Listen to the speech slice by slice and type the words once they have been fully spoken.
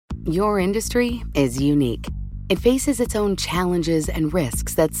Your industry is unique. It faces its own challenges and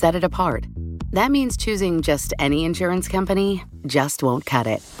risks that set it apart. That means choosing just any insurance company just won't cut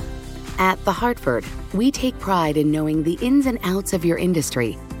it. At The Hartford, we take pride in knowing the ins and outs of your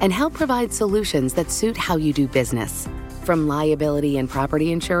industry and help provide solutions that suit how you do business. From liability and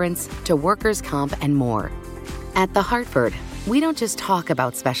property insurance to workers' comp and more. At The Hartford, we don't just talk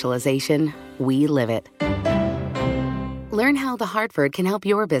about specialization, we live it. Learn how The Hartford can help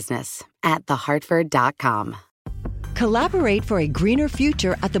your business at thehartford.com. Collaborate for a greener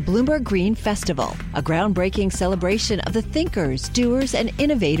future at the Bloomberg Green Festival, a groundbreaking celebration of the thinkers, doers, and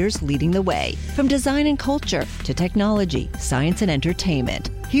innovators leading the way. From design and culture to technology, science, and entertainment.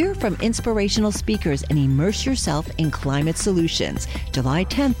 Hear from inspirational speakers and immerse yourself in climate solutions. July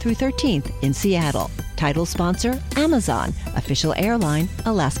 10th through 13th in Seattle. Title sponsor, Amazon. Official airline,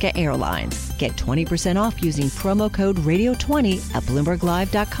 Alaska Airlines. Get 20% off using promo code radio20 at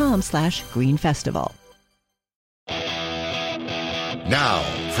bloomberglive.com/greenfestival. Now,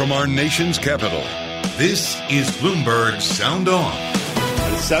 from our nation's capital, this is Bloomberg Sound On.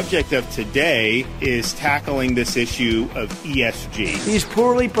 The subject of today is tackling this issue of ESG. These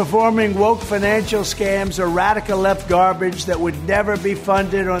poorly performing woke financial scams are radical left garbage that would never be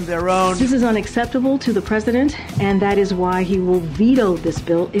funded on their own. This is unacceptable to the president, and that is why he will veto this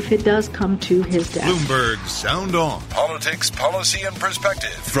bill if it does come to his desk. Bloomberg Sound On. Politics, policy, and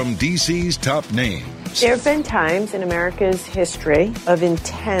perspective from D.C.'s top names. There have been times in America's history of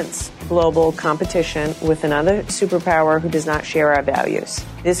intense global competition with another superpower who does not share our values.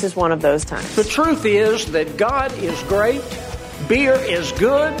 This is one of those times. The truth is that God is great, beer is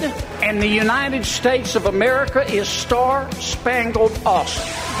good, and the United States of America is star-spangled awesome.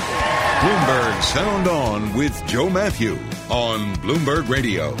 Bloomberg Sound On with Joe Matthew on Bloomberg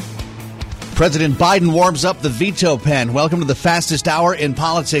Radio. President Biden warms up the veto pen. Welcome to the fastest hour in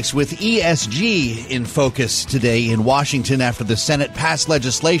politics with ESG in focus today in Washington after the Senate passed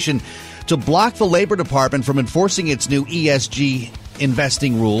legislation to block the Labor Department from enforcing its new ESG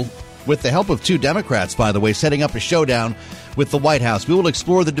investing rule. With the help of two Democrats, by the way, setting up a showdown with the White House. We will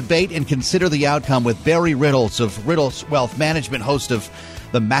explore the debate and consider the outcome with Barry Riddles of Riddles Wealth Management, host of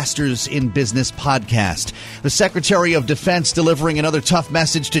the Masters in Business podcast. The Secretary of Defense delivering another tough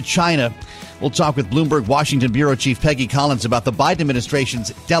message to China. We'll talk with Bloomberg Washington Bureau Chief Peggy Collins about the Biden administration's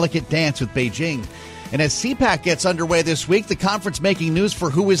delicate dance with Beijing. And as CPAC gets underway this week, the conference making news for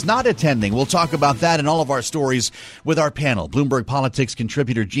who is not attending. We'll talk about that and all of our stories with our panel. Bloomberg Politics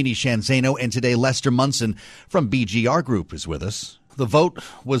contributor Jeannie Shanzano, and today Lester Munson from BGR Group is with us. The vote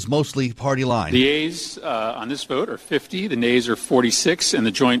was mostly party line. The yeas on this vote are 50, the nays are 46, and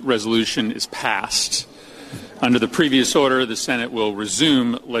the joint resolution is passed. Under the previous order, the Senate will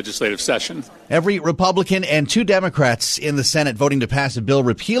resume legislative session. Every Republican and two Democrats in the Senate voting to pass a bill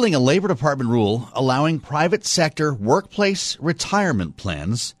repealing a Labor Department rule allowing private sector workplace retirement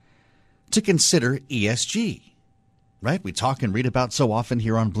plans to consider ESG. Right? We talk and read about so often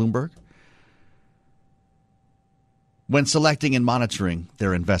here on Bloomberg. When selecting and monitoring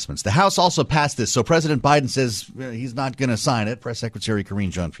their investments. The House also passed this, so President Biden says he's not going to sign it. Press Secretary Karine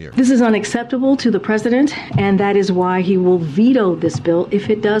Jean-Pierre. This is unacceptable to the president, and that is why he will veto this bill if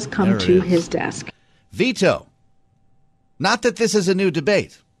it does come to his desk. Veto. Not that this is a new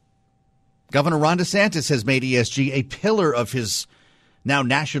debate. Governor Ron DeSantis has made ESG a pillar of his now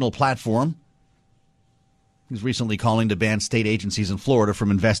national platform. He's recently calling to ban state agencies in Florida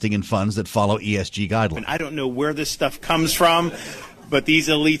from investing in funds that follow ESG guidelines. And I don't know where this stuff comes from, but these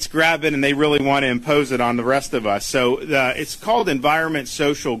elites grab it and they really want to impose it on the rest of us. So it's called environment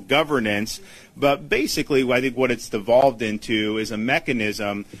social governance, but basically I think what it's devolved into is a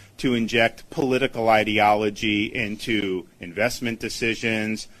mechanism to inject political ideology into investment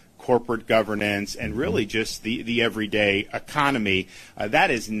decisions, corporate governance, and really just the everyday economy. That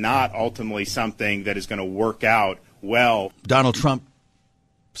is not ultimately something that is going to work out well. Donald Trump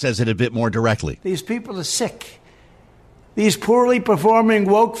says it a bit more directly. These people are sick. These poorly performing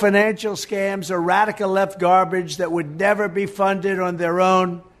woke financial scams are radical left garbage that would never be funded on their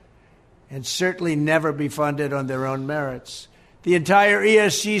own and certainly never be funded on their own merits. The entire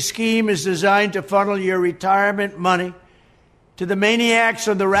ESG scheme is designed to funnel your retirement money to the maniacs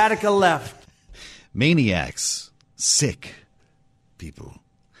on the radical left. Maniacs. Sick people.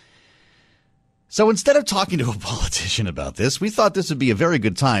 So instead of talking to a politician about this, we thought this would be a very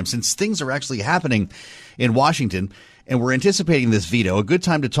good time, since things are actually happening in Washington and we're anticipating this veto, a good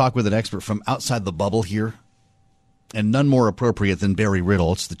time to talk with an expert from outside the bubble here and none more appropriate than Barry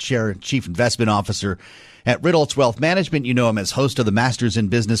Ritholtz, the chair and chief investment officer at Ritholtz Wealth Management. You know him as host of the Masters in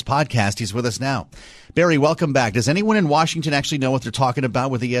Business podcast. He's with us now. Barry, welcome back. Does anyone in Washington actually know what they're talking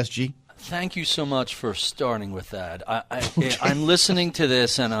about with ESG? Thank you so much for starting with that. I'm listening to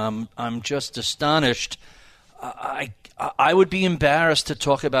this, and I'm just astonished. I would be embarrassed to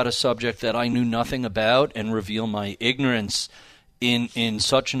talk about a subject that I knew nothing about and reveal my ignorance in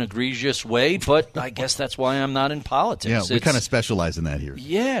such an egregious way, but I guess that's why I'm not in politics. Yeah, we kind of specialize in that here.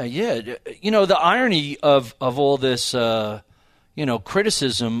 Yeah. You know, the irony of all this,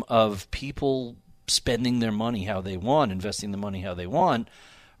 criticism of people spending their money how they want, investing the money how they want,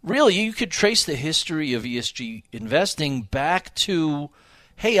 really, you could trace the history of ESG investing back to,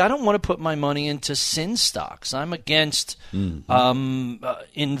 hey, I don't want to put my money into sin stocks. I'm against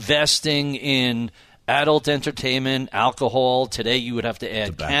investing in adult entertainment, alcohol. Today you would have to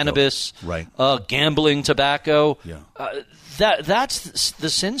add cannabis, right? Gambling, tobacco. Yeah. That's the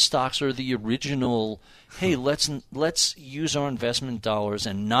sin stocks are the original, hey, let's use our investment dollars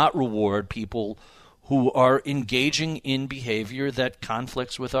and not reward people who are engaging in behavior that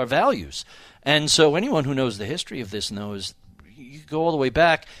conflicts with our values. And so anyone who knows the history of this knows, you go all the way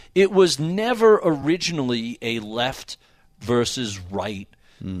back, it was never originally a left versus right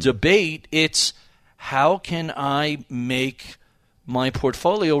debate. It's how can I make my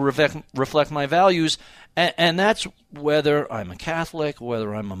portfolio reflect my values? And that's whether I'm a Catholic,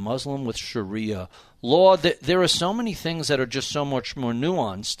 whether I'm a Muslim with Sharia law. There are so many things that are just so much more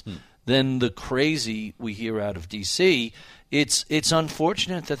nuanced than the crazy we hear out of D.C. It's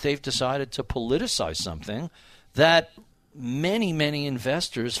unfortunate that they've decided to politicize something that many, many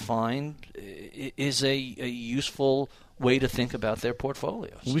investors find is a useful way to think about their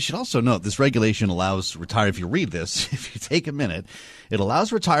portfolios. Well, we should also note this regulation allows if you read this, if you take a minute, it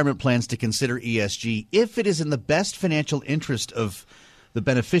allows retirement plans to consider ESG if it is in the best financial interest of the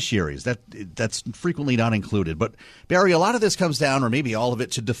beneficiaries. That's frequently not included. But Barry, a lot of this comes down, or maybe all of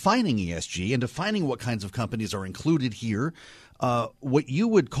it, to defining ESG and defining what kinds of companies are included here. What you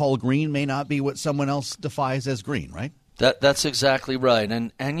would call green may not be what someone else defines as green, right? That's exactly right.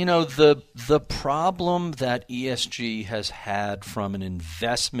 And you know, the problem that ESG has had from an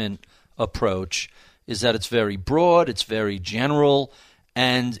investment approach is that it's very broad, it's very general.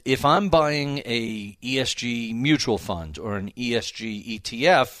 And if I'm buying a ESG mutual fund or an ESG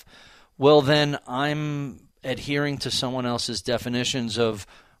ETF, well, then I'm adhering to someone else's definitions of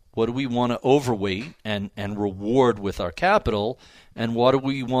what do we want to overweight and reward with our capital, and what do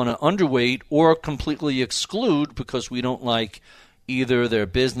we want to underweight or completely exclude because we don't like either their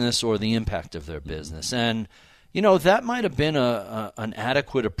business or the impact of their business. And, you know, that might have been an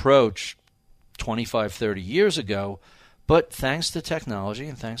adequate approach 25, 30 years ago. But thanks to technology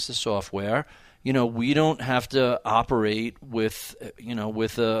and thanks to software, you know, we don't have to operate with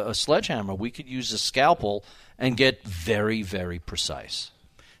a sledgehammer. We could use a scalpel and get very, very precise.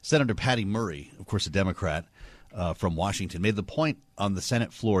 Senator Patty Murray, of course a Democrat from Washington, made the point on the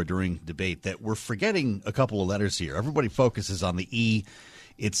Senate floor during debate that we're forgetting a couple of letters here. Everybody focuses on the E.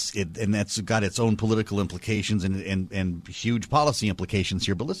 And that's got its own political implications and huge policy implications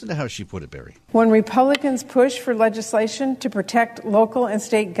here. But listen to how she put it, Barry. When Republicans push for legislation to protect local and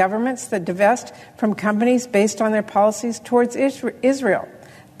state governments that divest from companies based on their policies towards Israel,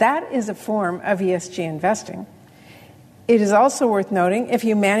 that is a form of ESG investing. It is also worth noting if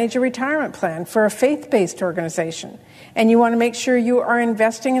you manage a retirement plan for a faith-based organization and you want to make sure you are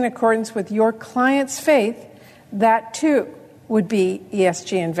investing in accordance with your client's faith, that too would be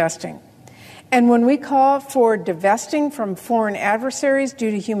ESG investing. And when we call for divesting from foreign adversaries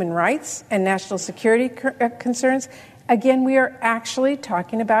due to human rights and national security concerns, again, we are actually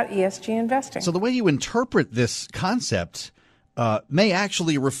talking about ESG investing. So the way you interpret this concept may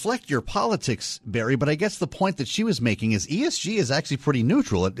actually reflect your politics, Barry, but I guess the point that she was making is ESG is actually pretty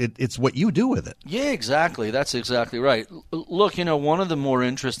neutral. It's what you do with it. Yeah, exactly. That's exactly right. Look, you know, one of the more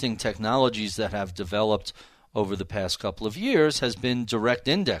interesting technologies that have developed over the past couple of years has been direct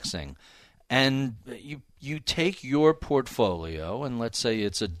indexing. And you take your portfolio, and let's say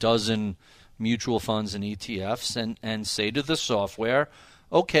it's a dozen mutual funds and ETFs, and say to the software,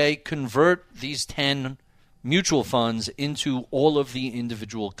 okay, convert these 10 mutual funds into all of the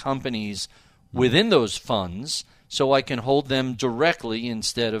individual companies within those funds so I can hold them directly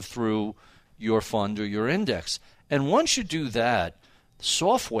instead of through your fund or your index. And once you do that,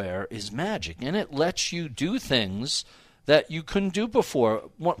 software is magic, and it lets you do things that you couldn't do before.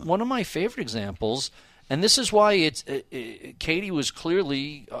 One of my favorite examples, and this is why Katie was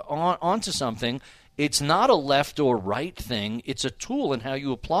clearly onto something, it's not a left or right thing. It's a tool in how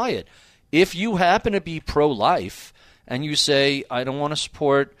you apply it. If you happen to be pro-life, and you say, I don't want to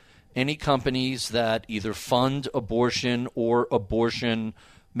support any companies that either fund abortion or abortion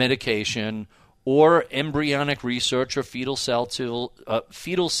medication or embryonic research or fetal cells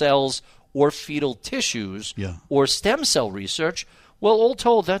or fetal tissues or stem cell research, well, all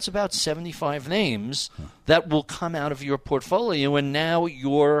told, that's about 75 names that will come out of your portfolio, and now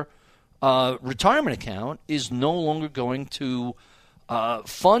your retirement account is no longer going to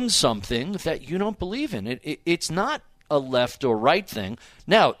fund something that you don't believe in. It's not a left or right thing.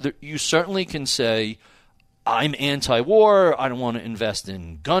 Now, you certainly can say, I'm anti-war, I don't want to invest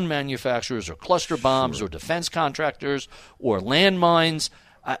in gun manufacturers or cluster bombs or defense contractors or landmines,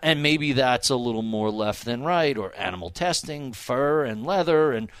 and maybe that's a little more left than right, or animal testing, fur and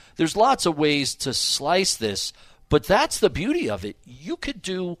leather, and there's lots of ways to slice this, but that's the beauty of it. You could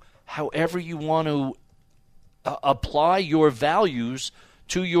do however you want to apply your values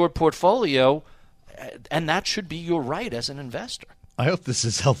to your portfolio, and that should be your right as an investor. I hope this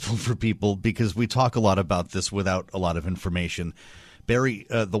is helpful for people because we talk a lot about this without a lot of information. Barry,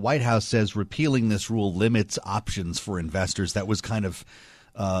 the White House says repealing this rule limits options for investors. That was kind of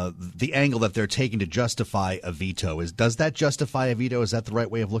the angle that they're taking to justify a veto. Does that justify a veto? Is that the right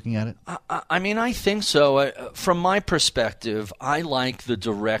way of looking at it? I mean, I think so. From my perspective, I like the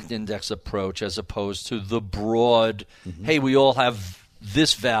direct index approach as opposed to the broad, hey, we all have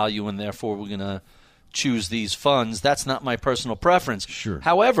this value and therefore we're going to choose these funds. That's not my personal preference. Sure.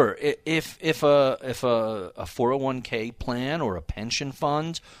 However, if a 401k plan or a pension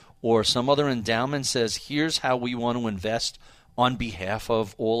fund or some other endowment says, here's how we want to invest on behalf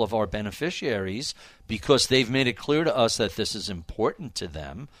of all of our beneficiaries because they've made it clear to us that this is important to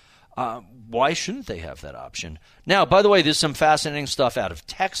them, why shouldn't they have that option? Now, by the way, there's some fascinating stuff out of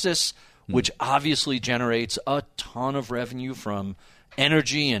Texas, which obviously generates a ton of revenue from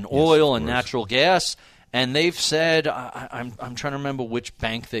energy and oil and natural gas. And they've said, I'm trying to remember which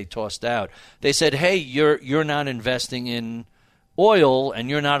bank they tossed out. They said, hey, you're not investing in oil and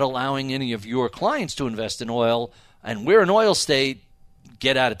you're not allowing any of your clients to invest in oil, and we're an oil state,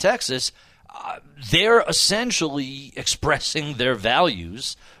 get out of Texas. They're essentially expressing their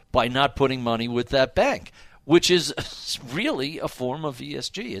values by not putting money with that bank, which is really a form of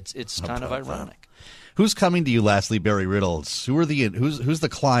ESG. It's kind of ironic. Who's coming to you lastly, Barry Riddles? Who's the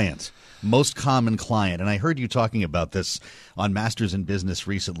client, most common client? And I heard you talking about this on Masters in Business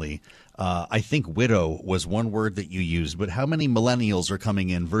recently. I think widow was one word that you used, but how many millennials are coming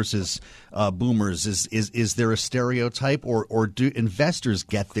in versus boomers? Is there a stereotype, or do investors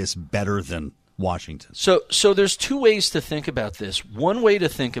get this better than Washington? So there's two ways to think about this. One way to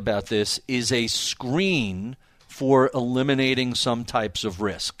think about this is a screen for eliminating some types of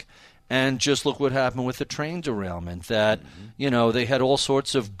risk. And just look what happened with the train derailment, that, they had all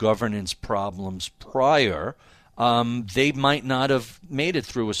sorts of governance problems prior. They might not have made it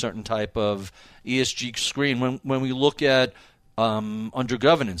through a certain type of ESG screen. When we look at under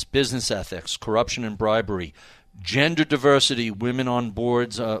governance, business ethics, corruption and bribery, gender diversity, women on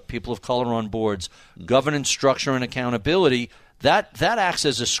boards, people of color on boards, governance structure and accountability, that acts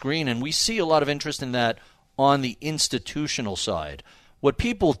as a screen. And we see a lot of interest in that on the institutional side. What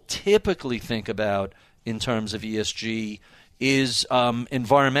people typically think about in terms of ESG is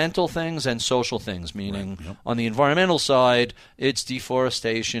environmental things and social things, meaning on the environmental side, it's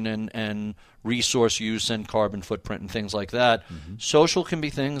deforestation and resource use and carbon footprint and things like that. Social can be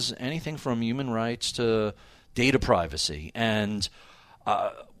things, anything from human rights to data privacy. And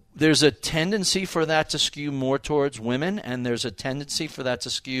there's a tendency for that to skew more towards women, and there's a tendency for that to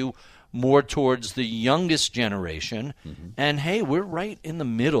skew more towards the youngest generation. And, hey, we're right in the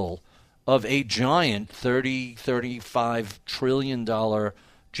middle of a giant $35 trillion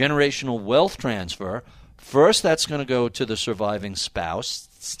generational wealth transfer. First, that's going to go to the surviving spouse,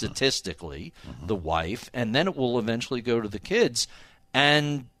 statistically, the wife, and then it will eventually go to the kids.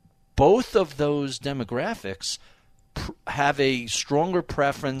 And both of those demographics have a stronger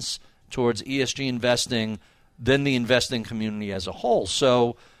preference towards ESG investing than the investing community as a whole.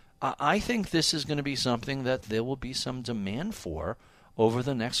 So I think this is going to be something that there will be some demand for over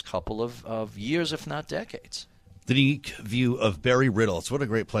the next couple of years, if not decades. The unique view of Barry Riddles. What a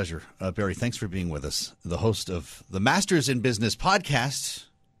great pleasure. Barry, thanks for being with us. The host of the Masters in Business podcast,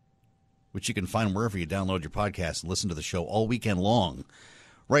 which you can find wherever you download your podcast and listen to the show all weekend long,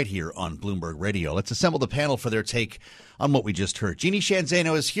 right here on Bloomberg Radio. Let's assemble the panel for their take on what we just heard. Jeannie Sheehan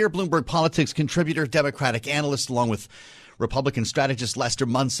Zaino is here, Bloomberg Politics contributor, Democratic analyst, along with Republican strategist Lester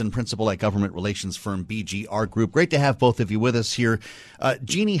Munson, principal at government relations firm BGR Group. Great to have both of you with us here.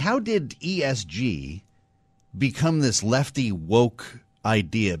 Jeannie, how did ESG become this lefty woke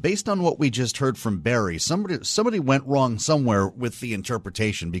idea. Based on what we just heard from Barry, somebody went wrong somewhere with the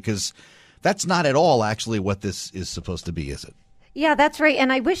interpretation, because that's not at all actually what this is supposed to be, is it? Yeah, that's right.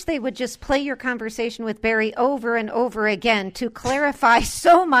 And I wish they would just play your conversation with Barry over and over again to clarify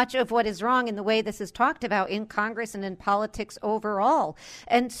so much of what is wrong in the way this is talked about in Congress and in politics overall.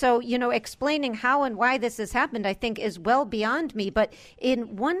 And so, explaining how and why this has happened, I think, is well beyond me. But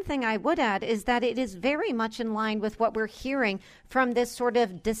one thing I would add is that it is very much in line with what we're hearing from this sort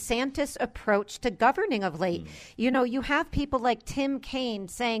of DeSantis approach to governing of late. You have people like Tim Kaine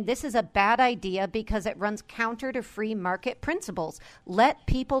saying this is a bad idea because it runs counter to free market principles. Let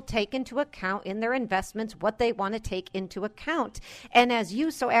people take into account in their investments what they want to take into account. And as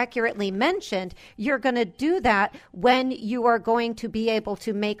you so accurately mentioned, you're going to do that when you are going to be able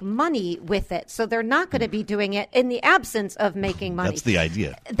to make money with it. So they're not going to be doing it in the absence of making money. That's the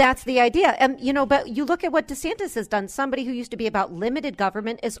idea. That's the idea. But you look at what DeSantis has done. Somebody who used to be about limited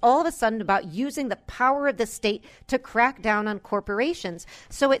government is all of a sudden about using the power of the state to crack down on corporations.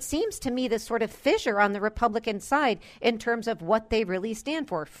 So it seems to me this sort of fissure on the Republican side in terms of what they really stand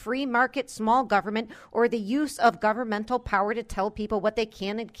for: free market, small government, or the use of governmental power to tell people what they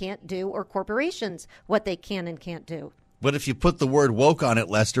can and can't do, or corporations what they can and can't do. But if you put the word woke on it,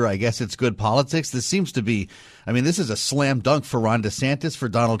 Lester, I guess it's good politics. This seems to be, this is a slam dunk for Ron DeSantis, for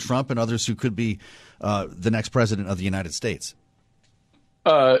Donald Trump, and others who could be the next president of the United States.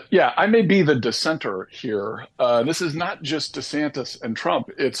 I may be the dissenter here. This is not just DeSantis and Trump.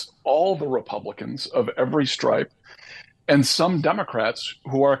 It's all the Republicans of every stripe and some Democrats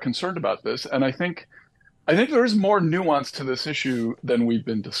who are concerned about this. And I think there is more nuance to this issue than we've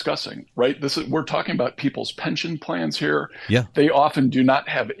been discussing, right? We're talking about people's pension plans here. Yeah. They often do not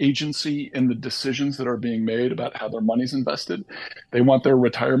have agency in the decisions that are being made about how their money's invested. They want their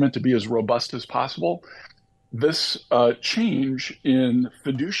retirement to be as robust as possible. This change in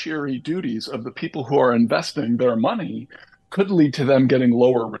fiduciary duties of the people who are investing their money could lead to them getting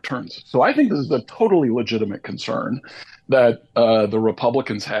lower returns. So I think this is a totally legitimate concern that the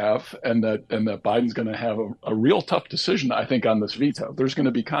Republicans have, and that Biden's going to have a real tough decision, I think, on this veto. There's going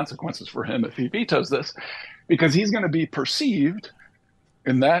to be consequences for him if he vetoes this, because he's going to be perceived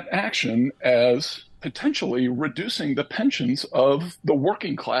in that action as potentially reducing the pensions of the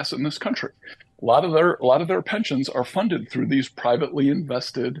working class in this country. A lot of their pensions are funded through these privately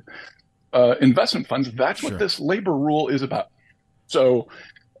invested investment funds. That's what this labor rule is about. So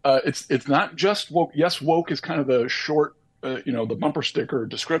it's not just woke. Yes, woke is kind of the short, the bumper sticker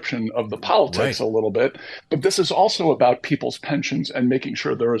description of the politics a little bit, but this is also about people's pensions and making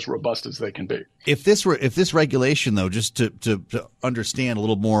sure they're as robust as they can be. If this regulation, though, just to understand a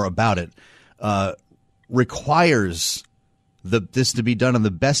little more about it, requires this to be done in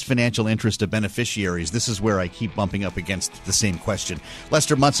the best financial interest of beneficiaries, this is where I keep bumping up against the same question.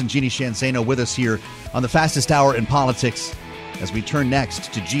 Lester Munson, Jeannie Sheehan Zaino with us here on the Fastest Hour in Politics, as we turn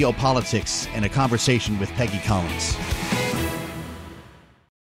next to geopolitics and a conversation with Peggy Collins.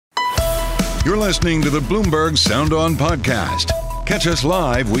 You're listening to the Bloomberg Sound On Podcast. Catch us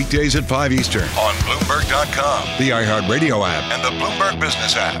live weekdays at 5 Eastern on Bloomberg.com, the iHeartRadio app, and the Bloomberg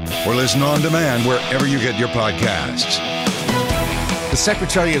Business app. Or listen on demand wherever you get your podcasts. The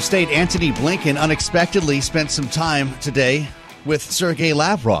Secretary of State, Antony Blinken, unexpectedly spent some time today with Sergei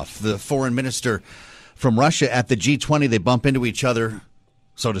Lavrov, the foreign minister from Russia, at the G20. They bump into each other,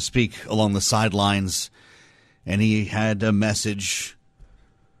 so to speak, along the sidelines. And he had a message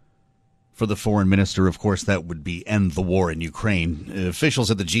for the foreign minister, of course, that would be end the war in Ukraine.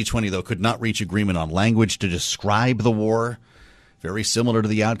 Officials at the G20, though, could not reach agreement on language to describe the war, very similar to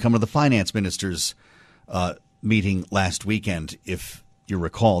the outcome of the finance ministers' meeting last weekend, if you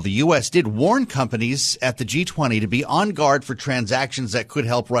recall. The U.S. did warn companies at the G20 to be on guard for transactions that could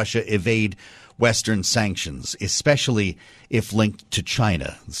help Russia evade Western sanctions, especially if linked to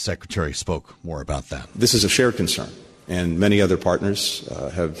China. The Secretary spoke more about that. This is a shared concern, and many other partners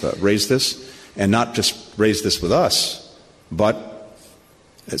have raised this, and not just raised this with us, but,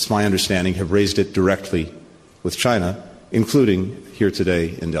 it's my understanding, have raised it directly with China, including here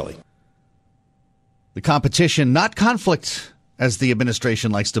today in Delhi. The competition, not conflict, as the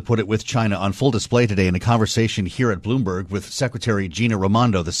administration likes to put it, with China, on full display today in a conversation here at Bloomberg with Secretary Gina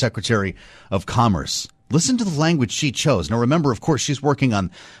Raimondo, the Secretary of Commerce. Listen to the language she chose. Now, remember, of course, she's working on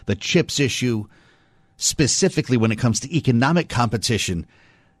the chips issue, specifically when it comes to economic competition,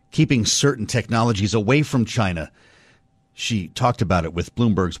 keeping certain technologies away from China. She talked about it with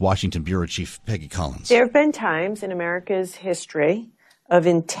Bloomberg's Washington bureau chief, Peggy Collins. There have been times in America's history of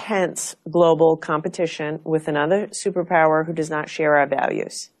intense global competition with another superpower who does not share our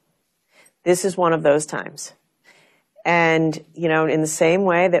values. This is one of those times. And, in the same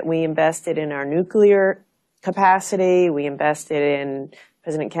way that we invested in our nuclear capacity, we invested in,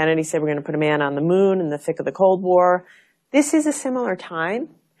 President Kennedy said we're going to put a man on the moon in the thick of the Cold War. This is a similar time.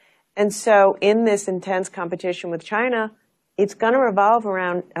 And so in this intense competition with China, it's going to revolve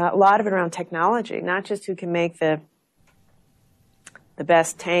around a lot of it around technology, not just who can make the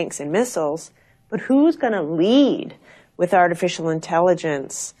best tanks and missiles, but who's going to lead with artificial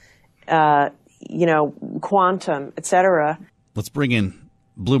intelligence, quantum, et cetera. Let's bring in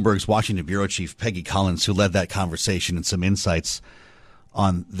Bloomberg's Washington bureau chief, Peggy Collins, who led that conversation and some insights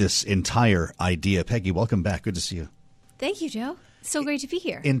on this entire idea. Peggy, welcome back. Good to see you. Thank you, Joe. So great to be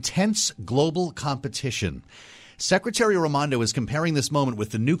here. Intense global competition. Secretary Raimondo is comparing this moment with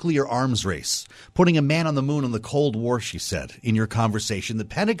the nuclear arms race, putting a man on the moon in the Cold War, she said. In your conversation, the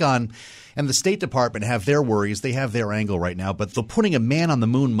Pentagon and the State Department have their worries. They have their angle right now. But the putting a man on the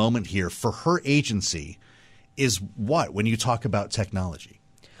moon moment here for her agency is what when you talk about technology?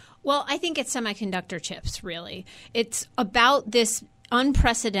 Well, I think it's semiconductor chips, really. It's about this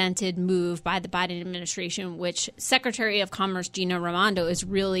unprecedented move by the Biden administration, which Secretary of Commerce Gina Raimondo is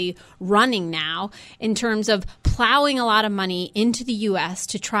really running now in terms of plowing a lot of money into the U.S.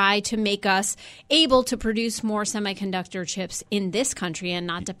 to try to make us able to produce more semiconductor chips in this country and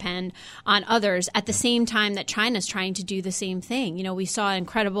not depend on others at the same time that China's trying to do the same thing. We saw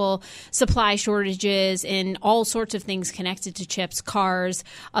incredible supply shortages in all sorts of things connected to chips, cars,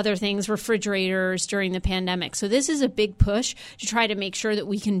 other things, refrigerators during the pandemic. So this is a big push to try to make sure that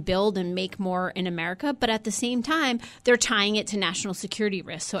we can build and make more in America. But at the same time, they're tying it to national security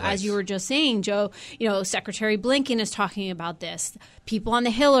risks. So as you were just saying, Joe, Secretary Blinken is talking about this. People on the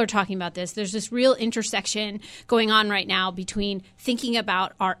Hill are talking about this. There's this real intersection going on right now between thinking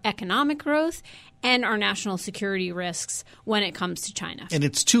about our economic growth and our national security risks when it comes to China. And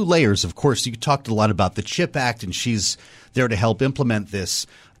it's two layers, of course. You talked a lot about the CHIP Act, and she's there to help implement this.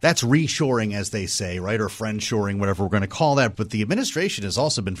 That's reshoring, as they say, right? Or friendshoring, whatever we're going to call that. But the administration has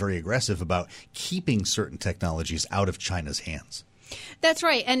also been very aggressive about keeping certain technologies out of China's hands. That's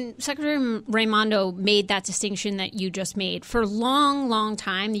right. And Secretary Raimondo made that distinction that you just made. For a long, long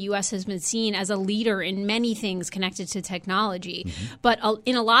time, the U.S. has been seen as a leader in many things connected to technology. Mm-hmm. But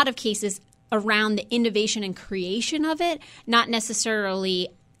in a lot of cases, around the innovation and creation of it, not necessarily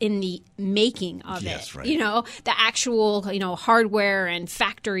in the making of it, right. The actual, hardware and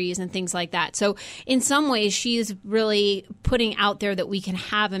factories and things like that. So in some ways, she is really putting out there that we can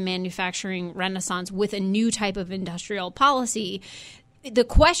have a manufacturing renaissance with a new type of industrial policy. The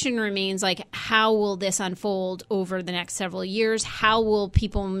question remains, how will this unfold over the next several years? How will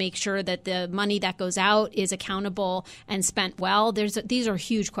people make sure that the money that goes out is accountable and spent well? These are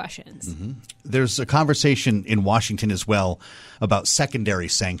huge questions. Mm-hmm. There's a conversation in Washington as well about secondary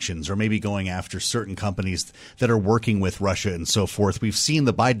sanctions or maybe going after certain companies that are working with Russia and so forth. We've seen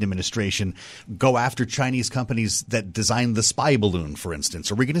the Biden administration go after Chinese companies that designed the spy balloon, for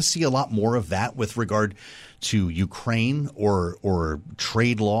instance. Are we going to see a lot more of that with regard to Ukraine or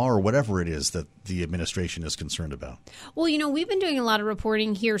trade law or whatever it is that the administration is concerned about? Well, we've been doing a lot of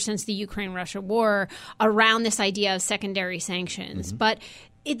reporting here since the Ukraine-Russia war around this idea of secondary sanctions. Mm-hmm. But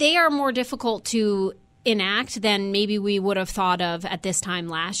they are more difficult to enact than maybe we would have thought of at this time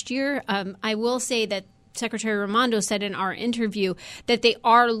last year. I will say that Secretary Raimondo said in our interview that they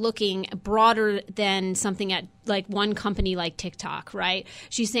are looking broader than something at one company like TikTok, right?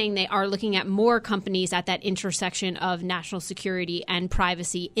 She's saying they are looking at more companies at that intersection of national security and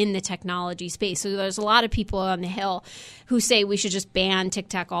privacy in the technology space. So there's a lot of people on the Hill who say we should just ban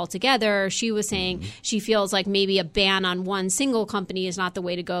TikTok altogether. She was saying she feels like maybe a ban on one single company is not the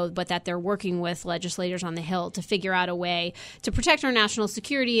way to go, but that they're working with legislators on the Hill to figure out a way to protect our national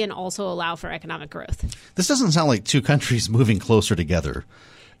security and also allow for economic growth. This doesn't sound like two countries moving closer together.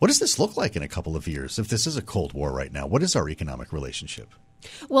 What does this look like in a couple of years? If this is a Cold War right now, what is our economic relationship?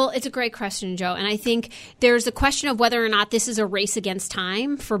 Well, it's a great question, Joe. And I think there's a question of whether or not this is a race against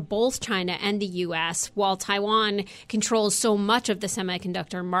time for both China and the U.S., while Taiwan controls so much of the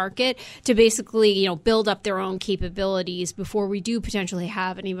semiconductor market to basically, build up their own capabilities before we do potentially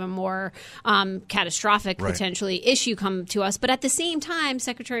have an even more catastrophic, potentially, issue come to us. But at the same time,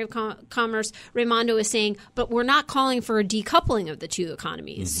 Secretary of Commerce Raimondo is saying, but we're not calling for a decoupling of the two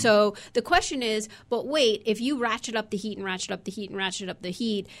economies. Mm-hmm. So the question is, but wait, if you ratchet up the heat and ratchet up the heat and ratchet up the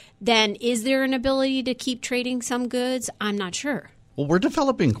heat, then is there an ability to keep trading some goods? I'm not sure. Well, we're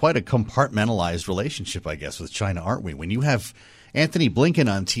developing quite a compartmentalized relationship, I guess, with China, aren't we? When you have Anthony Blinken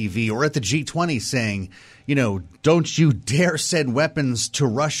on TV or at the G20 saying, don't you dare send weapons to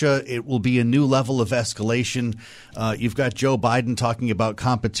Russia. It will be a new level of escalation. You've got Joe Biden talking about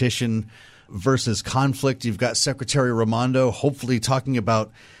competition versus conflict. You've got Secretary Raimondo hopefully talking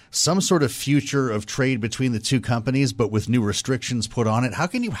about some sort of future of trade between the two companies, but with new restrictions put on it. How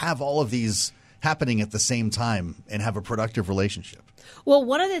can you have all of these happening at the same time and have a productive relationship? Well,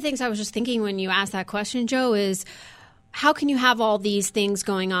 one of the things I was just thinking when you asked that question, Joe, is how can you have all these things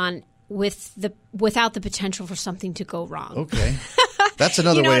going on without the potential for something to go wrong? Okay. That's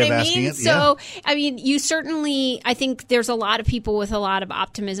another way of asking it. So, I mean, I think there's a lot of people with a lot of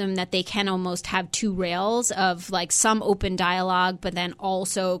optimism that they can almost have two rails of like some open dialogue, but then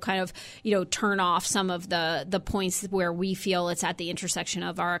also kind of, turn off some of the points where we feel it's at the intersection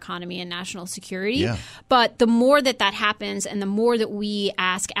of our economy and national security. Yeah. But the more that happens and the more that we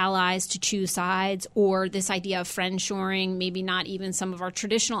ask allies to choose sides, or this idea of friendshoring, maybe not even some of our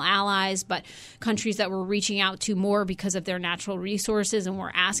traditional allies, but countries that we're reaching out to more because of their natural resources, and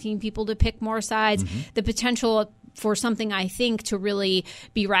we're asking people to pick more sides, the potential for something, I think, to really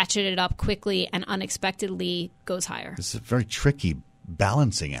be ratcheted up quickly and unexpectedly goes higher. It's a very tricky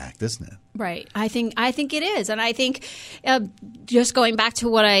balancing act, isn't it? Right. I think it is. And I think just going back to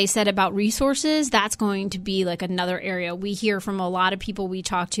what I said about resources, that's going to be like another area. We hear from a lot of people we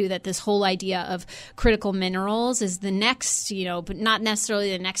talk to that this whole idea of critical minerals is the next, but not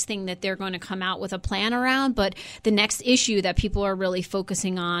necessarily the next thing that they're going to come out with a plan around, but the next issue that people are really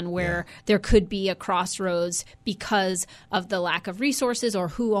focusing on where there could be a crossroads because of the lack of resources or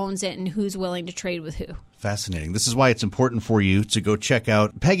who owns it and who's willing to trade with who. Fascinating. This is why it's important for you to go check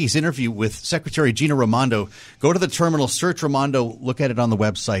out Peggy's interview with Secretary Gina Raimondo. Go to the terminal, search Raimondo, look at it on the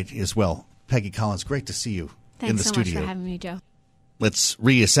website as well. Peggy Collins, great to see you in the studio. Thanks so much for having me, Joe. Let's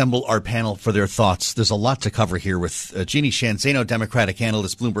reassemble our panel for their thoughts. There's a lot to cover here with Jeannie Sheehan Zaino, Democratic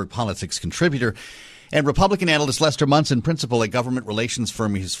analyst, Bloomberg Politics contributor, and Republican analyst Lester Munson, principal at government relations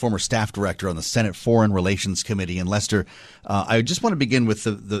firm. He's former staff director on the Senate Foreign Relations Committee. And Lester, I just want to begin with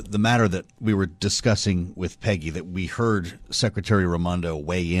the matter that we were discussing with Peggy that we heard Secretary Raimondo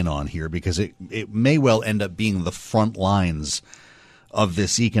weigh in on here, because it may well end up being the front lines of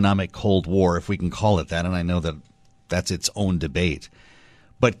this economic Cold War, if we can call it that. And I know that that's its own debate.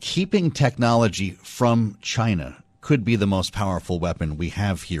 But keeping technology from China could be the most powerful weapon we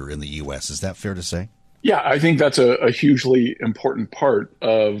have here in the U.S. Is that fair to say? Yeah, I think that's a hugely important part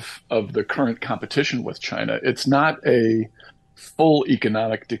of the current competition with China. It's not a full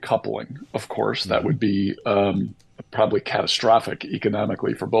economic decoupling, of course. That would be probably catastrophic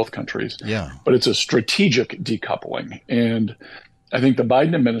economically for both countries. Yeah. But it's a strategic decoupling. And I think the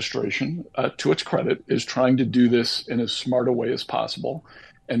Biden administration, to its credit, is trying to do this in as smart a way as possible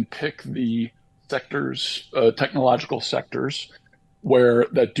and pick the sectors, technological sectors,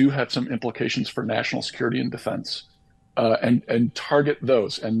 that do have some implications for national security and defense, and target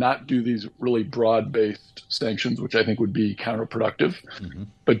those and not do these really broad-based sanctions, which I think would be counterproductive,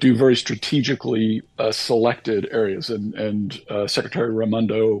 but do very strategically selected areas. And Secretary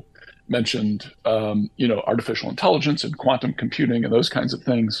Raimondo mentioned, artificial intelligence and quantum computing and those kinds of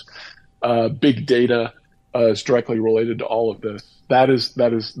things. Big data is directly related to all of this. That is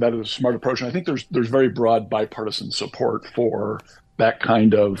a smart approach. And I think there's very broad bipartisan support for that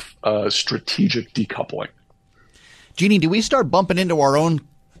kind of strategic decoupling. Jeannie, do we start bumping into our own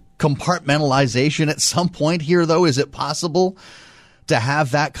compartmentalization at some point here, though? Is it possible to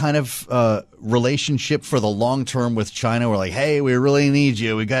have that kind of relationship for the long term with China? We're like, hey, we really need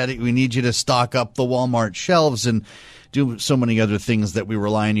you. We need you to stock up the Walmart shelves and do so many other things that we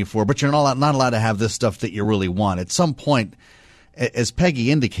rely on you for. But you're not allowed to have this stuff that you really want. At some point, as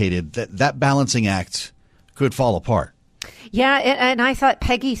Peggy indicated, that balancing act could fall apart. Yeah, and I thought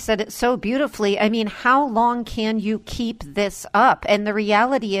Peggy said it so beautifully. I mean, how long can you keep this up? And the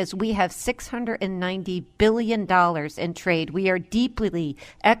reality is we have $690 billion in trade. We are deeply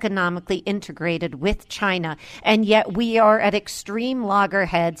economically integrated with China, and yet we are at extreme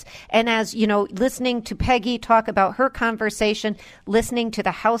loggerheads. And as, listening to Peggy talk about her conversation, listening to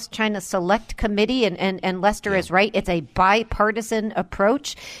the House China Select Committee, and Lester is right, it's a bipartisan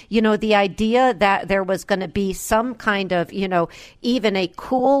approach. The idea that there was going to be some kind of, even a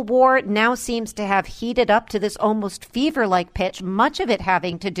cool war now seems to have heated up to this almost fever-like pitch, much of it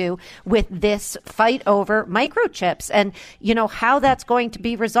having to do with this fight over microchips and, how that's going to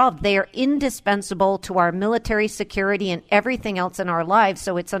be resolved. They are indispensable to our military security and everything else in our lives,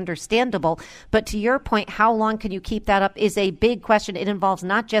 so it's understandable. But to your point, how long can you keep that up is a big question. It involves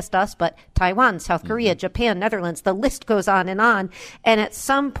not just us, but Taiwan, South Korea, Japan, Netherlands. The list goes on. And at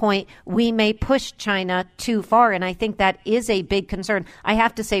some point, we may push China too far. And I think that is a big concern. I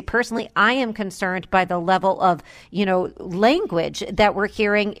have to say, personally, I am concerned by the level of, language that we're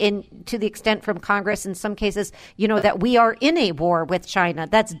hearing to the extent from Congress in some cases, that we are in a war with China.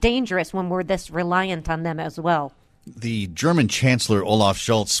 That's dangerous when we're this reliant on them as well. The German Chancellor Olaf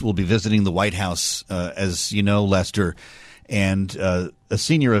Scholz will be visiting the White House, as you know, Lester, and a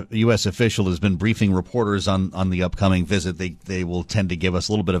senior U.S. official has been briefing reporters on the upcoming visit. They will tend to give us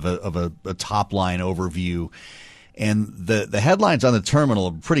a little bit of a top-line overview. And the headlines on the terminal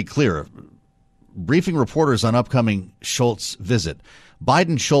are pretty clear. Briefing reporters on upcoming Scholz visit.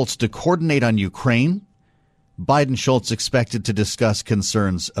 Biden-Scholz to coordinate on Ukraine. Biden-Scholz expected to discuss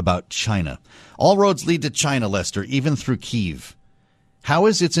concerns about China. All roads lead to China, Lester, even through Kyiv. How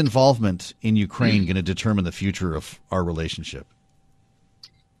is its involvement in Ukraine going to determine the future of our relationship?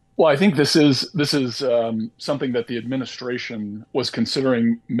 Well, I think this is something that the administration was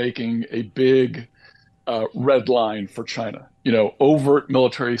considering making a big red line for China. Overt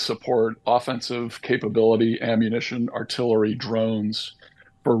military support, offensive capability, ammunition, artillery, drones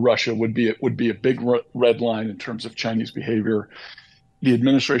for Russia would be a big red line in terms of Chinese behavior. The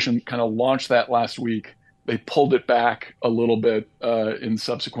administration kind of launched that last week. They pulled it back a little bit in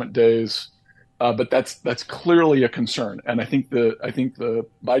subsequent days, but that's clearly a concern. And I think the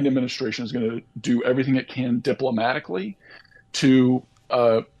Biden administration is going to do everything it can diplomatically to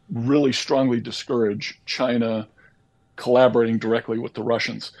really strongly discourage China collaborating directly with the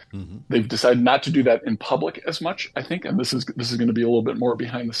Russians. Mm-hmm. They've decided not to do that in public as much, I think, and this is going to be a little bit more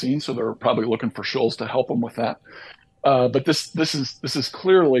behind the scenes. So they're probably looking for Scholz to help them with that. But this is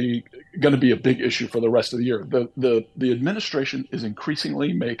clearly going to be a big issue for the rest of the year. The administration is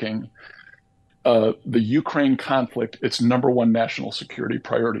increasingly making the Ukraine conflict its number one national security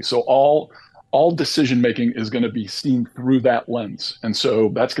priority. So all decision making is going to be seen through that lens, and so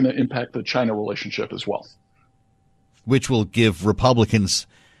that's going to impact the China relationship as well. Which will give Republicans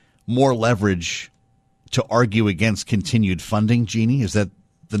more leverage to argue against continued funding, Jeannie? Is that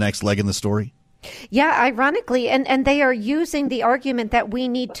the next leg in the story? Yeah, ironically, and they are using the argument that we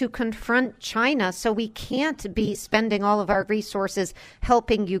need to confront China, so we can't be spending all of our resources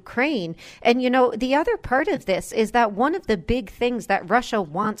helping Ukraine. And, the other part of this is that one of the big things that Russia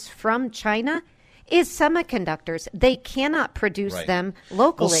wants from China is semiconductors. They cannot produce them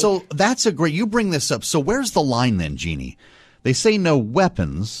locally. Well, so that's you bring this up. So where's the line then, Jeannie? They say no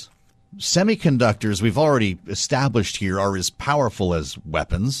weapons. Semiconductors, we've already established here, are as powerful as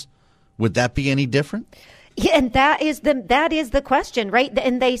weapons. Would that be any different? Yeah, and that is the question, right?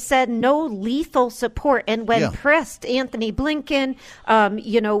 And they said no lethal support. And when pressed, Anthony Blinken,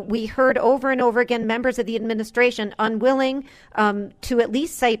 we heard over and over again members of the administration unwilling to at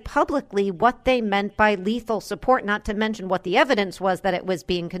least say publicly what they meant by lethal support, not to mention what the evidence was that it was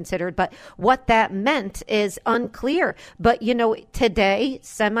being considered. But what that meant is unclear. But, today,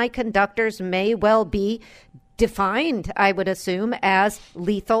 semiconductors may well be defined, I would assume, as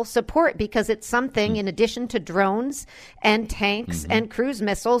lethal support because it's something in addition to drones and tanks and cruise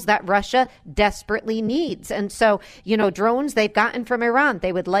missiles that Russia desperately needs. And so, drones they've gotten from Iran.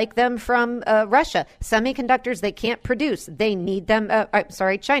 They would like them from Russia. Semiconductors they can't produce. They need them.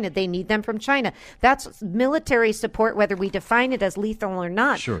 China. They need them from China. That's military support, whether we define it as lethal or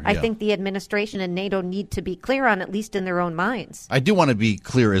not. Sure, I think the administration and NATO need to be clear on, at least in their own minds. I do want to be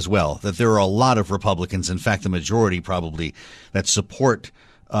clear as well that there are a lot of Republicans, in fact, the majority probably, that support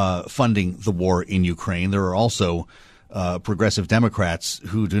funding the war in Ukraine. There are also progressive Democrats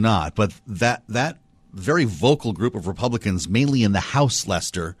who do not. But that very vocal group of Republicans, mainly in the House,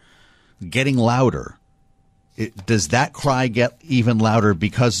 Lester, getting louder. Does that cry get even louder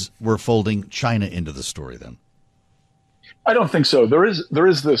because we're folding China into the story then? I don't think so. There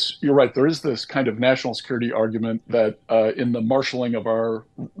is this, you're right, there is this kind of national security argument that in the marshaling of our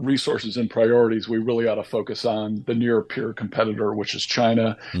resources and priorities, we really ought to focus on the near peer competitor, which is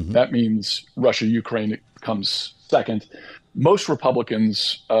China. Mm-hmm. That means Russia, Ukraine comes second. Most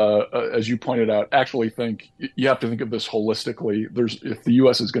Republicans, as you pointed out, actually think you have to think of this holistically. If the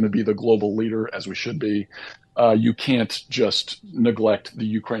U.S. is going to be the global leader, as we should be, you can't just neglect the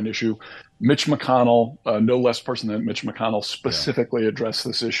Ukraine issue. Mitch McConnell, no less person than Mitch McConnell, specifically addressed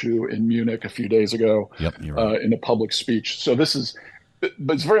this issue in Munich a few days ago in a public speech. So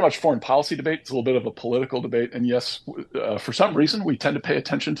but it's very much foreign policy debate. It's a little bit of a political debate. And yes, for some reason, we tend to pay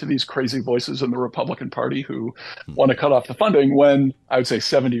attention to these crazy voices in the Republican Party who want to cut off the funding when I would say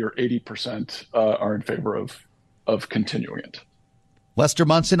 70 or 80% are in favor of continuing it. Lester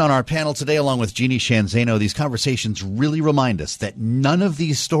Munson on our panel today, along with Jeannie Sheehan Zaino. These conversations really remind us that none of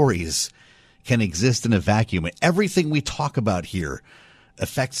these stories can exist in a vacuum. Everything we talk about here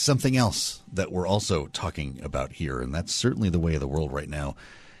affects something else that we're also talking about here. And that's certainly the way of the world right now,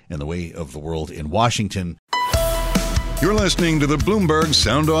 and the way of the world in Washington. You're listening to the Bloomberg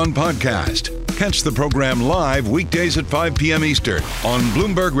Sound On podcast. Catch the program live weekdays at 5 p.m. Eastern on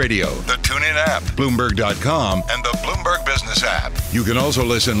Bloomberg Radio, the TuneIn app, Bloomberg.com, and the Bloomberg Business app. You can also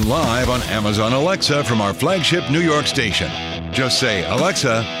listen live on Amazon Alexa from our flagship New York station. Just say,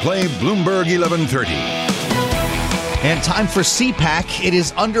 Alexa, play Bloomberg 1130. And time for CPAC. It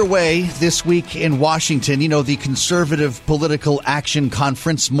is underway this week in Washington. You know, the Conservative Political Action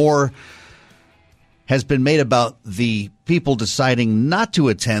Conference. More has been made about the people deciding not to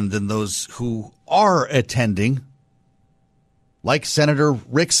attend than those who are attending, like Senator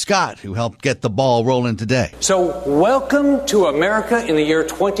Rick Scott, who helped get the ball rolling today. So welcome to America in the year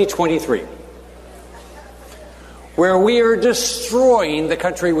 2023, where we are destroying the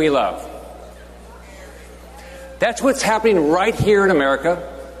country we love. That's what's happening right here in America.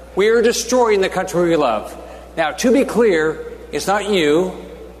 We are destroying the country we love. Now, to be clear, it's not you.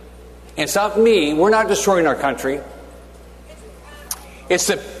 It's not me. We're not destroying our country. It's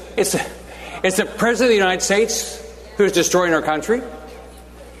the President of the United States who's destroying our country.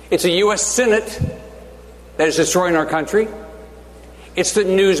 It's the U.S. Senate that is destroying our country. It's the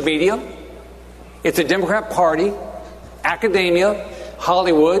news media. It's the Democrat Party, academia,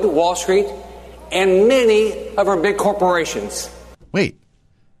 Hollywood, Wall Street, and many of our big corporations. Wait,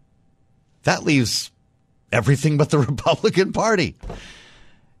 that leaves everything but the Republican Party.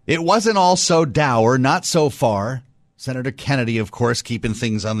 It wasn't all so dour, not so far. Senator Kennedy, of course, keeping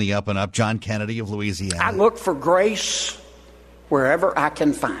things on the up and up. John Kennedy of Louisiana. I look for grace wherever I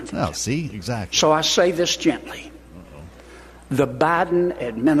can find it. Oh, see, exactly. So I say this gently. The Biden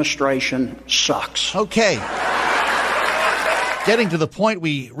administration sucks. Okay. Getting to the point,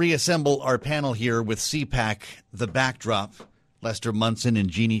 we reassemble our panel here with CPAC, the backdrop. Lester Munson and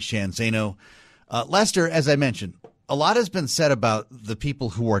Jeannie Sheehan Zaino. Lester, as I mentioned, a lot has been said about the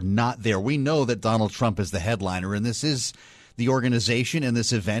people who are not there. We know that Donald Trump is the headliner, and this is the organization, and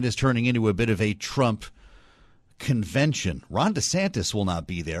this event is turning into a bit of a Trump convention. Ron DeSantis will not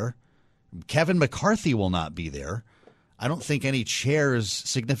be there. Kevin McCarthy will not be there. I don't think any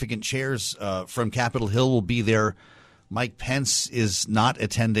significant chairs from Capitol Hill will be there. Mike Pence is not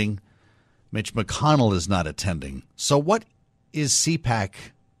attending. Mitch McConnell is not attending. So what is CPAC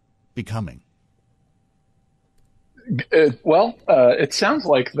becoming? It sounds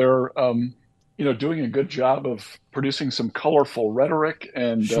like they're, doing a good job of producing some colorful rhetoric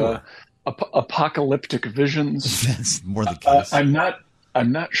and apocalyptic visions. That's more the case. I'm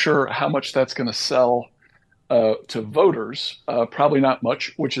not sure how much that's going to sell to voters. Probably not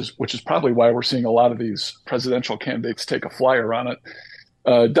much, which is probably why we're seeing a lot of these presidential candidates take a flyer on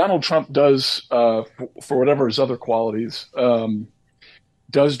it. Donald Trump does, for whatever his other qualities,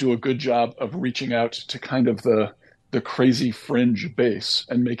 does do a good job of reaching out to kind of the crazy fringe base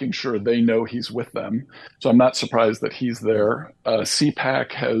and making sure they know he's with them. So I'm not surprised that he's there.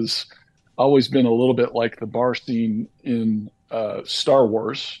 CPAC has always been a little bit like the bar scene in Star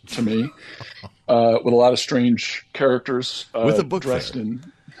Wars to me, with a lot of strange characters with a book dressed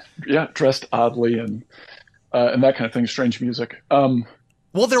dressed oddly and that kind of thing. Strange music.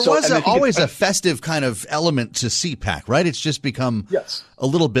 Well, there was always a festive kind of element to CPAC, right? It's just become a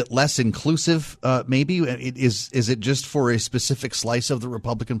little bit less inclusive, maybe. Is it just for a specific slice of the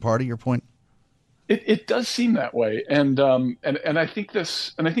Republican Party, your point? It does seem that way, and I think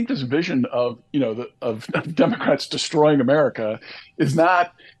this vision of of Democrats destroying America is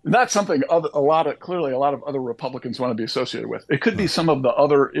not something a lot of other Republicans want to be associated with. It could be some of the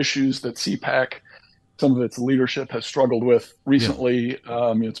other issues that CPAC, some of its leadership has struggled with recently.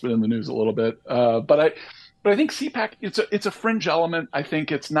 It's been in the news a little bit, but I think CPAC it's a fringe element. I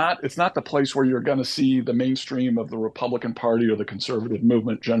think it's not the place where you're going to see the mainstream of the Republican Party or the conservative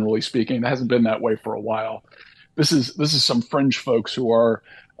movement, generally speaking. It hasn't been that way for a while. This is some fringe folks who are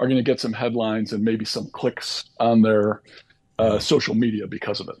going to get some headlines and maybe some clicks on their social media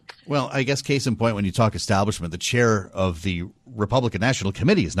because of it. Well, I guess case in point, when you talk establishment, the chair of the Republican National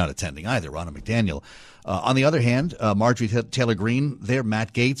Committee is not attending either, Ronna McDaniel. On the other hand, Marjorie Taylor Greene, there,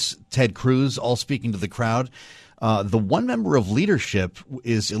 Matt Gaetz, Ted Cruz, all speaking to the crowd. The one member of leadership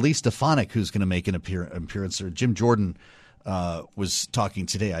is Elise Stefanik, who's going to make an appearance. Jim Jordan was talking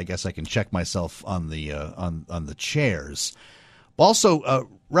today. I guess I can check myself on the chairs. Also,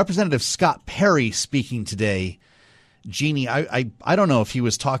 Representative Scott Perry speaking today. Jeannie, I don't know if he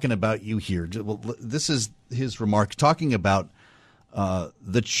was talking about you here. Well, this is his remark, talking about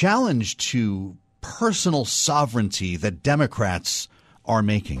the challenge to personal sovereignty that Democrats are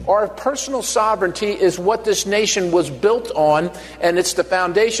making. Our personal sovereignty is what this nation was built on, and it's the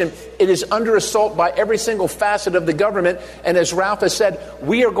foundation. It is under assault by every single facet of the government, and as Ralph has said,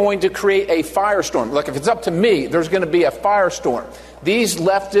 we are going to create a firestorm. Look, if it's up to me, there's going to be a firestorm. These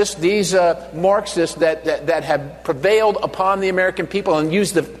leftists, these Marxists that have prevailed upon the American people and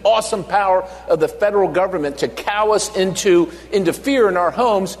used the awesome power of the federal government to cow us into fear in our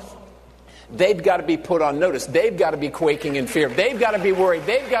homes, they've got to be put on notice. They've got to be quaking in fear. They've got to be worried.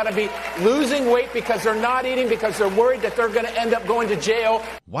 They've got to be losing weight because they're not eating, because they're worried that they're going to end up going to jail.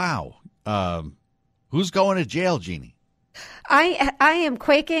 Wow. Who's going to jail, Jeannie? I am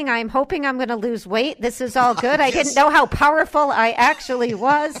quaking. I'm hoping I'm going to lose weight. This is all good. I didn't know how powerful I actually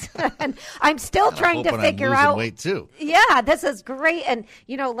was. And I'm still trying to figure out. Weight too. Yeah, this is great. And,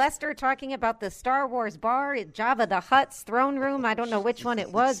 Lester talking about the Star Wars bar at Jabba the Hutt's throne room. I don't know which one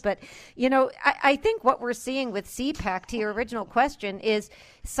it was. But, I think what we're seeing with CPAC, to your original question, is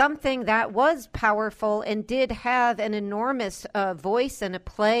something that was powerful and did have an enormous voice and a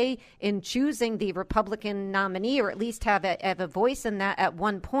play in choosing the Republican nominee, or at least have a voice in that at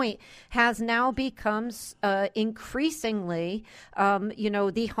one point, has now become increasingly,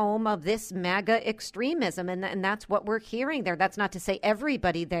 the home of this MAGA extremism. And that's what we're hearing there. That's not to say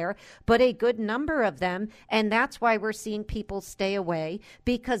everybody there, but a good number of them. And that's why we're seeing people stay away,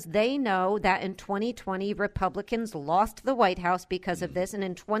 because they know that in 2020, Republicans lost the White House because of this. And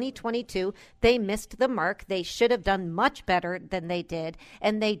in 2022, they missed the mark. They should have done much better than they did.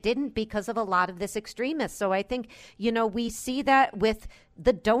 And they didn't because of a lot of this extremist. So I think, we see that with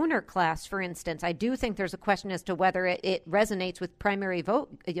the donor class, for instance. I do think there's a question as to whether it resonates with primary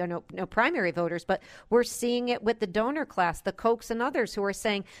voters, but we're seeing it with the donor class, the Kochs and others who are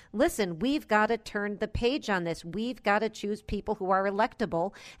saying, listen, we've got to turn the page on this. We've got to choose people who are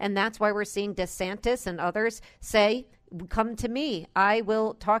electable. And that's why we're seeing DeSantis and others say, come to me. I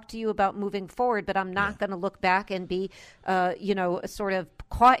will talk to you about moving forward, but I'm not going to look back and be, sort of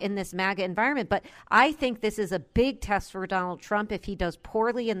caught in this MAGA environment. But I think this is a big test for Donald Trump if he does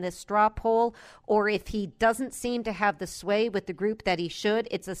poorly in this straw poll, or if he doesn't seem to have the sway with the group that he should.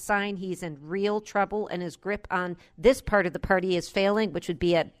 It's a sign he's in real trouble and his grip on this part of the party is failing, which would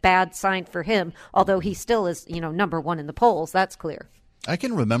be a bad sign for him, although he still is, number one in the polls. That's clear. I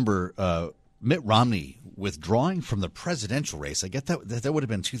can remember Mitt Romney withdrawing from the presidential race. I get that would have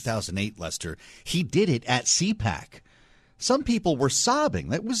been 2008, Lester. He did it at CPAC. Some people were sobbing.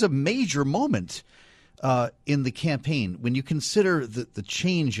 That was a major moment in the campaign. When you consider the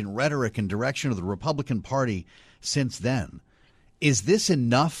change in rhetoric and direction of the Republican Party since then, is this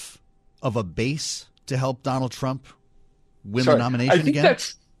enough of a base to help Donald Trump win the nomination again?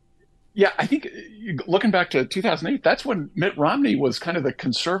 I think looking back to 2008, that's when Mitt Romney was kind of the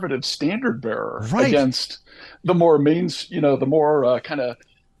conservative standard bearer against the more the more kind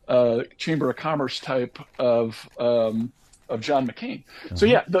of Chamber of Commerce type of John McCain. So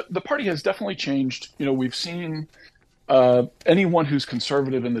the party has definitely changed. We've seen anyone who's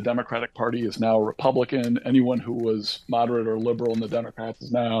conservative in the Democratic Party is now a Republican. Anyone who was moderate or liberal in the Democrats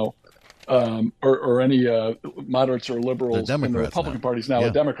is now or any moderates or liberals in the Republican Party is now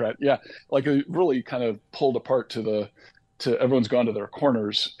a Democrat. Yeah, like it really kind of pulled apart to everyone's gone to their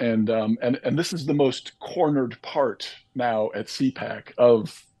corners, and this is the most cornered part now at CPAC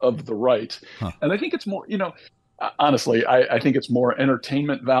of the right, and I think it's more honestly, I think it's more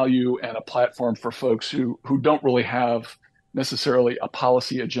entertainment value and a platform for folks who don't really have necessarily a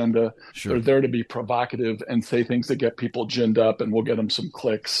policy agenda. Sure. They're there to be provocative and say things that get people ginned up, and we'll get them some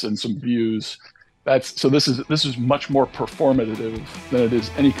clicks and some views. This is much more performative than it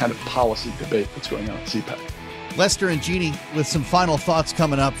is any kind of policy debate that's going on at CPAC. Lester and Jeannie with some final thoughts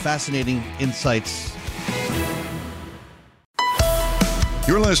coming up. Fascinating insights.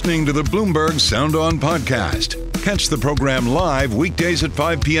 You're listening to the Bloomberg Sound On podcast. Catch the program live weekdays at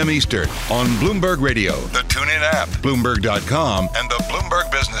 5 p.m. Eastern on Bloomberg Radio, the TuneIn app, Bloomberg.com, and the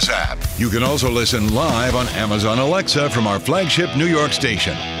Bloomberg Business app. You can also listen live on Amazon Alexa from our flagship New York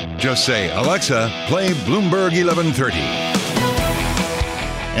station. Just say, Alexa, play Bloomberg 1130.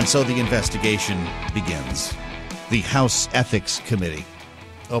 And so the investigation begins. The House Ethics Committee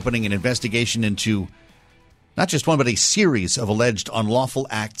opening an investigation into not just one, but a series of alleged unlawful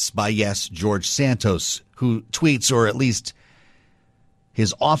acts by, George Santos, who tweets, or at least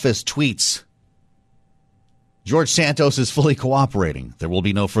his office tweets, George Santos is fully cooperating. There will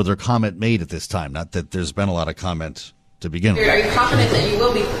be no further comment made at this time. Not that there's been a lot of comment to begin with. Are you confident that you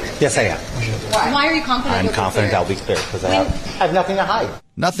will be cleared? Yes, I am. Why are you confident? I'm confident I'll be cleared because I have nothing to hide.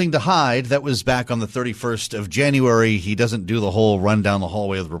 Nothing to hide. That was back on the 31st of January. He doesn't do the whole run down the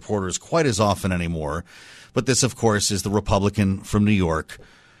hallway with reporters quite as often anymore. But this, of course, is the Republican from New York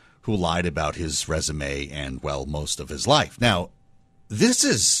who lied about his resume and, well, most of his life. Now, this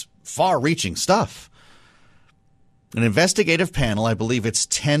is far-reaching stuff. An investigative panel, I believe it's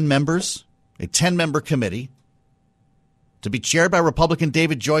 10 members, a 10-member committee, to be chaired by Republican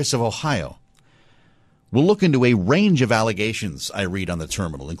David Joyce of Ohio, will look into a range of allegations, I read on the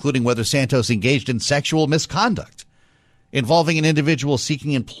terminal, including whether Santos engaged in sexual misconduct involving an individual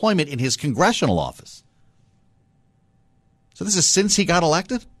seeking employment in his congressional office. So this is since he got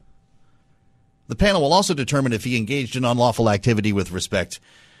elected? The panel will also determine if he engaged in unlawful activity with respect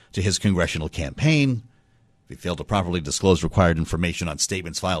to his congressional campaign, if he failed to properly disclose required information on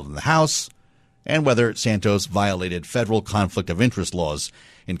statements filed in the House, and whether Santos violated federal conflict of interest laws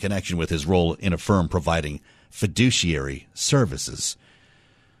in connection with his role in a firm providing fiduciary services.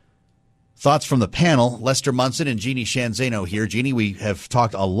 Thoughts from the panel. Lester Munson and Jeannie Shanzano here. Jeannie, we have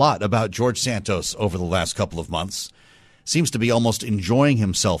talked a lot about George Santos over the last couple of months. Seems to be almost enjoying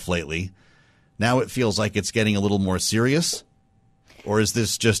himself lately. Now it feels like it's getting a little more serious. Or is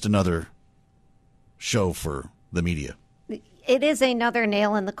this just another show for the media? It is another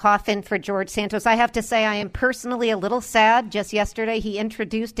nail in the coffin for George Santos. I have to say I am personally a little sad. Just yesterday he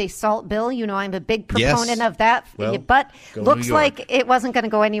introduced a SALT bill. You know, I'm a big proponent of that. Well, but looks like it wasn't going to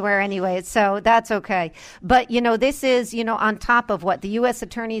go anywhere anyway, so that's okay. But, you know, this is, you know, on top of what the U.S.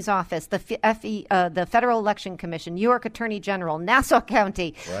 Attorney's Office, the Federal Election Commission, New York Attorney General, Nassau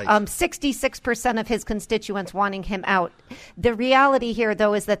County, 66% of his constituents wanting him out. The reality here,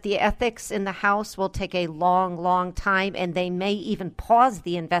 though, is that the ethics in the House will take a long, long time, and they may even pause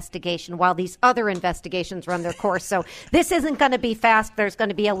the investigation while these other investigations run their course. So this isn't going to be fast. There's going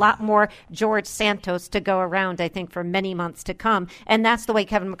to be a lot more George Santos to go around, I think, for many months to come. And that's the way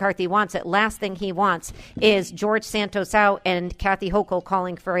Kevin McCarthy wants it. Last thing he wants is George Santos out and Kathy Hochul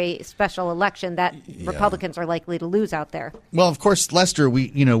calling for a special election that Republicans are likely to lose out there. Well, of course, Lester,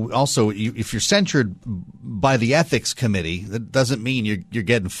 if you're censured by the ethics committee, that doesn't mean you're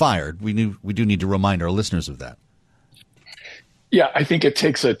getting fired. We do need to remind our listeners of that. Yeah, I think it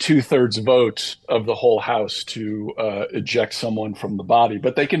takes a 2/3 vote of the whole House to eject someone from the body,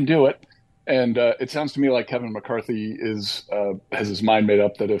 but they can do it. And it sounds to me like Kevin McCarthy has his mind made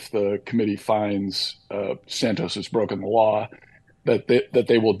up that if the committee finds Santos has broken the law, that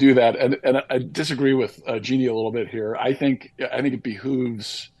they will do that. And I disagree with Jeannie a little bit here. I think it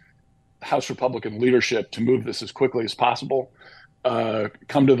behooves House Republican leadership to move this as quickly as possible.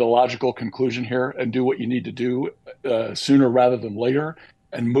 Come to the logical conclusion here and do what you need to do sooner rather than later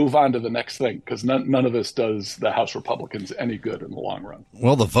and move on to the next thing, because none of this does the House Republicans any good in the long run.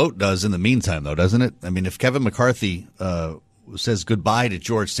 Well, the vote does in the meantime, though, doesn't it? I mean, if Kevin McCarthy says goodbye to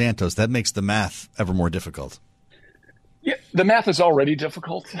George Santos, that makes the math ever more difficult. Yeah, the math is already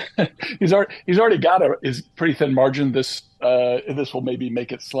difficult. He's already got his pretty thin margin. This will maybe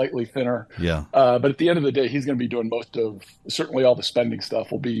make it slightly thinner. Yeah. But at the end of the day, he's going to be doing most of, certainly all the spending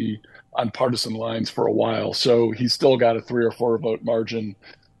stuff will be on partisan lines for a while. So he's still got a 3 or 4 vote margin.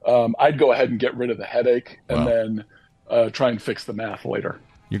 I'd go ahead and get rid of the headache and then try and fix the math later.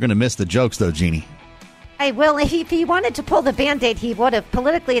 You're going to miss the jokes, though, Jeannie. I will. If he wanted to pull the Band-Aid, he would have.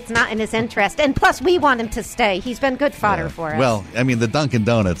 Politically, it's not in his interest. And plus, we want him to stay. He's been good fodder for us. Well, I mean, the Dunkin'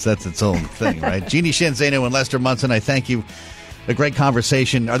 Donuts, that's its own thing, right? Jeannie Shanzano and Lester Munson, I thank you. A great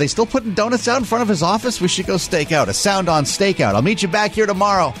conversation. Are they still putting donuts out in front of his office? We should go stake out. A Sound On Stakeout. I'll meet you back here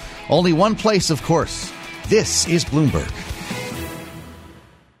tomorrow. Only one place, of course. This is Bloomberg.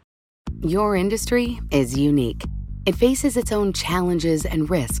 Your industry is unique. It faces its own challenges and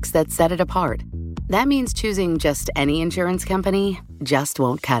risks that set it apart. That means choosing just any insurance company just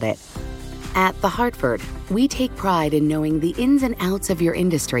won't cut it. At The Hartford, we take pride in knowing the ins and outs of your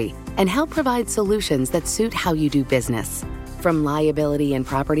industry and help provide solutions that suit how you do business. From liability and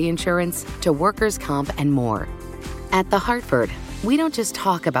property insurance to workers' comp and more. At The Hartford, we don't just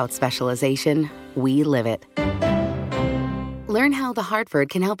talk about specialization, we live it. Learn how The Hartford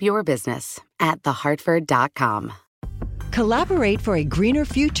can help your business at thehartford.com. Collaborate for a greener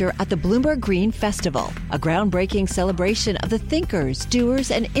future at the Bloomberg Green Festival, a groundbreaking celebration of the thinkers,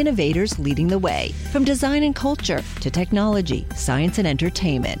 doers, and innovators leading the way. From design and culture to technology, science, and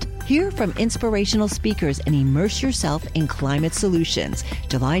entertainment. Hear from inspirational speakers and immerse yourself in climate solutions.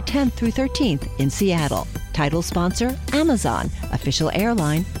 July 10th through 13th in Seattle. Title sponsor, Amazon. Official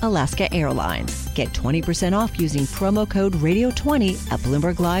airline, Alaska Airlines. Get 20% off using promo code radio20 at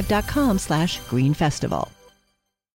BloombergLive.com/Green Festival.